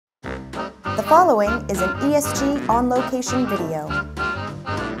The following is an ESG On Location video.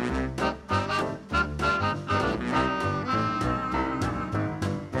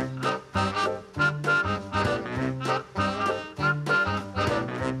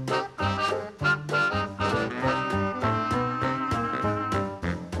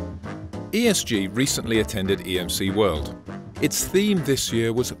 ESG recently attended EMC World. Its theme this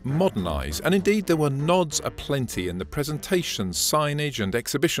year was modernise, and indeed there were nods aplenty in the presentations, signage and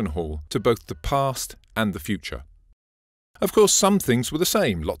exhibition hall to both the past and the future. Of course, some things were the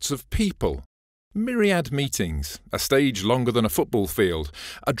same: lots of people, myriad meetings, a stage longer than a football field,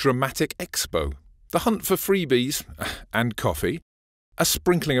 a dramatic expo, the hunt for freebies and coffee, a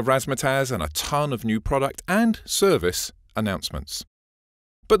sprinkling of razzmatazz and a ton of new product and service announcements.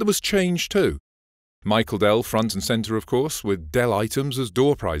 But there was change too. Michael Dell front and centre, of course, with Dell items as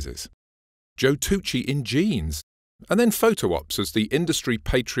door prizes. Joe Tucci in jeans, and then photo ops as the industry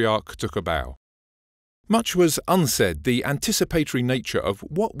patriarch took a bow. Much was unsaid, the anticipatory nature of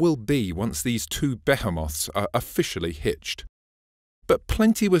what will be once these two behemoths are officially hitched. But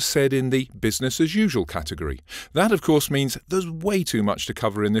plenty was said in the business as usual category. That, of course, means there's way too much to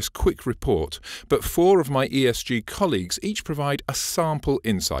cover in this quick report, but four of my ESG colleagues each provide a sample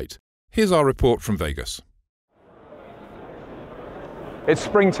insight. Here's our report from Vegas. It's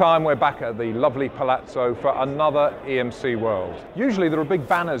springtime, we're back at the lovely Palazzo for another EMC World. Usually there are big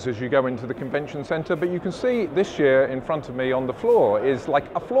banners as you go into the convention centre, but you can see this year in front of me on the floor is like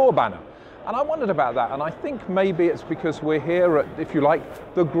a floor banner. And I wondered about that, and I think maybe it's because we're here at, if you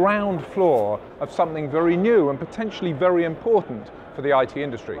like, the ground floor of something very new and potentially very important for the IT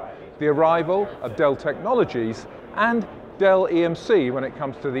industry. The arrival of Dell Technologies and Dell EMC when it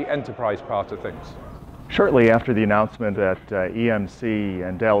comes to the enterprise part of things. Shortly after the announcement that EMC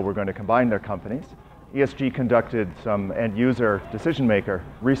and Dell were going to combine their companies, ESG conducted some end-user decision-maker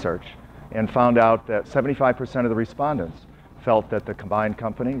research and found out that 75% of the respondents felt that the combined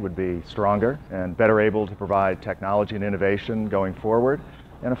company would be stronger and better able to provide technology and innovation going forward,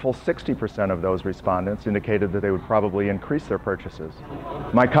 and a full 60% of those respondents indicated that they would probably increase their purchases.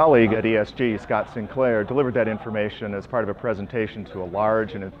 My colleague at ESG, Scott Sinclair, delivered that information as part of a presentation to a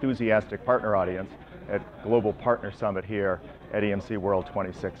large and enthusiastic partner audience at Global Partner Summit here at EMC World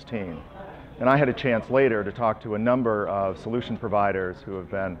 2016. And I had a chance later to talk to a number of solution providers who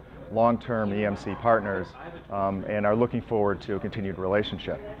have been long-term EMC partners and are looking forward to a continued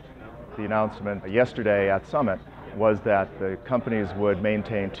relationship. The announcement yesterday at Summit was that the companies would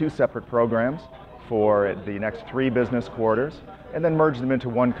maintain two separate programs for the next 3 business quarters and then merge them into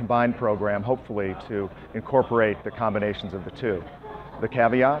one combined program, hopefully to incorporate the combinations of the two. The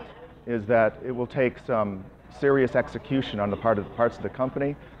caveat is that it will take some serious execution on the part of the parts of the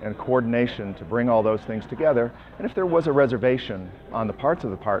company and coordination to bring all those things together. And if there was a reservation on the parts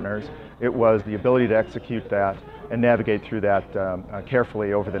of the partners, it was the ability to execute that and navigate through that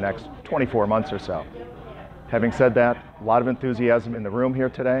carefully over the next 24 months or so. Having said that, a lot of enthusiasm in the room here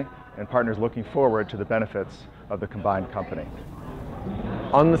today, and partners looking forward to the benefits of the combined company.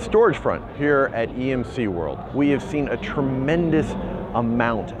 On the storage front here at EMC World, we have seen a tremendous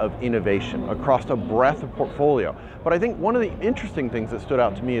amount of innovation across a breadth of portfolio. But I think one of the interesting things that stood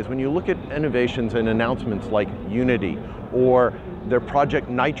out to me is when you look at innovations and announcements like Unity or their Project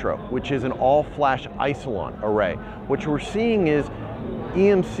Nitro, which is an all-flash Isilon array. What we're seeing is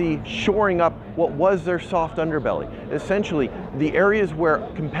EMC shoring up what was their soft underbelly. Essentially, the areas where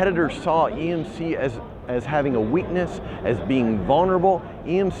competitors saw EMC as having a weakness, as being vulnerable,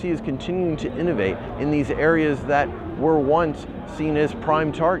 EMC is continuing to innovate in these areas that were once seen as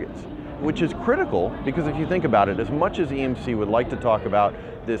prime targets, which is critical because if you think about it, as much as EMC would like to talk about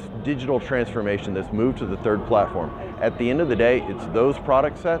this digital transformation, this move to the third platform, at the end of the day, it's those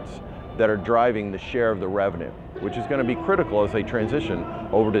product sets that are driving the share of the revenue, which is going to be critical as they transition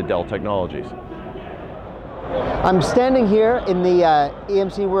over to Dell Technologies. I'm standing here in the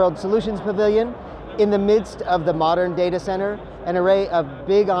EMC World Solutions Pavilion in the midst of the modern data center, an array of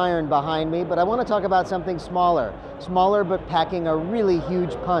big iron behind me, but I want to talk about something smaller but packing a really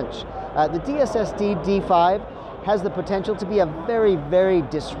huge punch. The DSSD D5 has the potential to be a very, very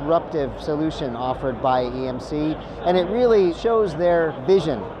disruptive solution offered by EMC, and it really shows their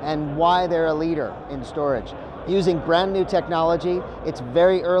vision and why they're a leader in storage. Using brand new technology, it's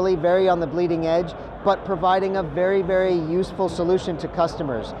very early, very on the bleeding edge, but providing a very, very useful solution to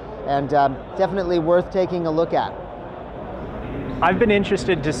customers, and definitely worth taking a look at. I've been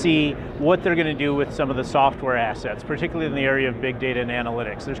interested to see what they're going to do with some of the software assets, particularly in the area of big data and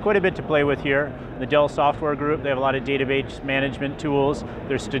analytics. There's quite a bit to play with here. The Dell Software Group, they have a lot of database management tools.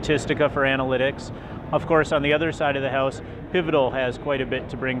 There's Statistica for analytics. Of course, on the other side of the house, Pivotal has quite a bit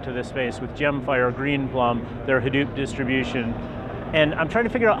to bring to this space with Gemfire, Greenplum, their Hadoop distribution. And I'm trying to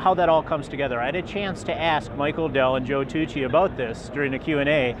figure out how that all comes together. I had a chance to ask Michael Dell and Joe Tucci about this during a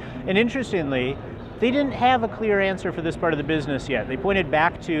Q&A, and interestingly, they didn't have a clear answer for this part of the business yet. They pointed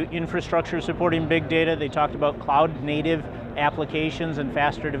back to infrastructure supporting big data. They talked about cloud native applications and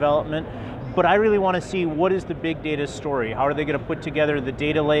faster development. But I really want to see, what is the big data story? How are they going to put together the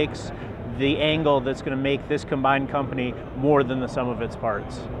data lakes, the angle that's going to make this combined company more than the sum of its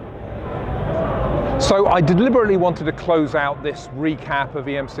parts? So I deliberately wanted to close out this recap of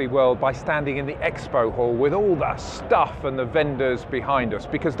EMC World by standing in the expo hall with all the stuff and the vendors behind us,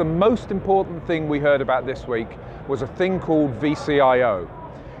 because the most important thing we heard about this week was a thing called VCIO.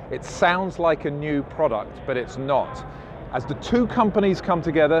 It sounds like a new product, but it's not. As the two companies come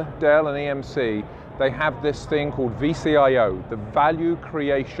together, Dell and EMC, they have this thing called VCIO, the Value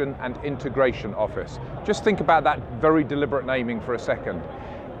Creation and Integration Office. Just think about that very deliberate naming for a second.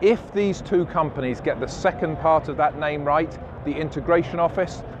 If these two companies get the second part of that name right, the Integration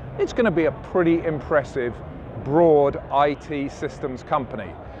Office, it's going to be a pretty impressive, broad IT systems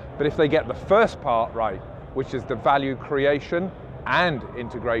company. But if they get the first part right, which is the value creation and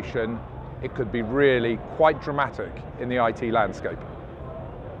integration, it could be really quite dramatic in the IT landscape.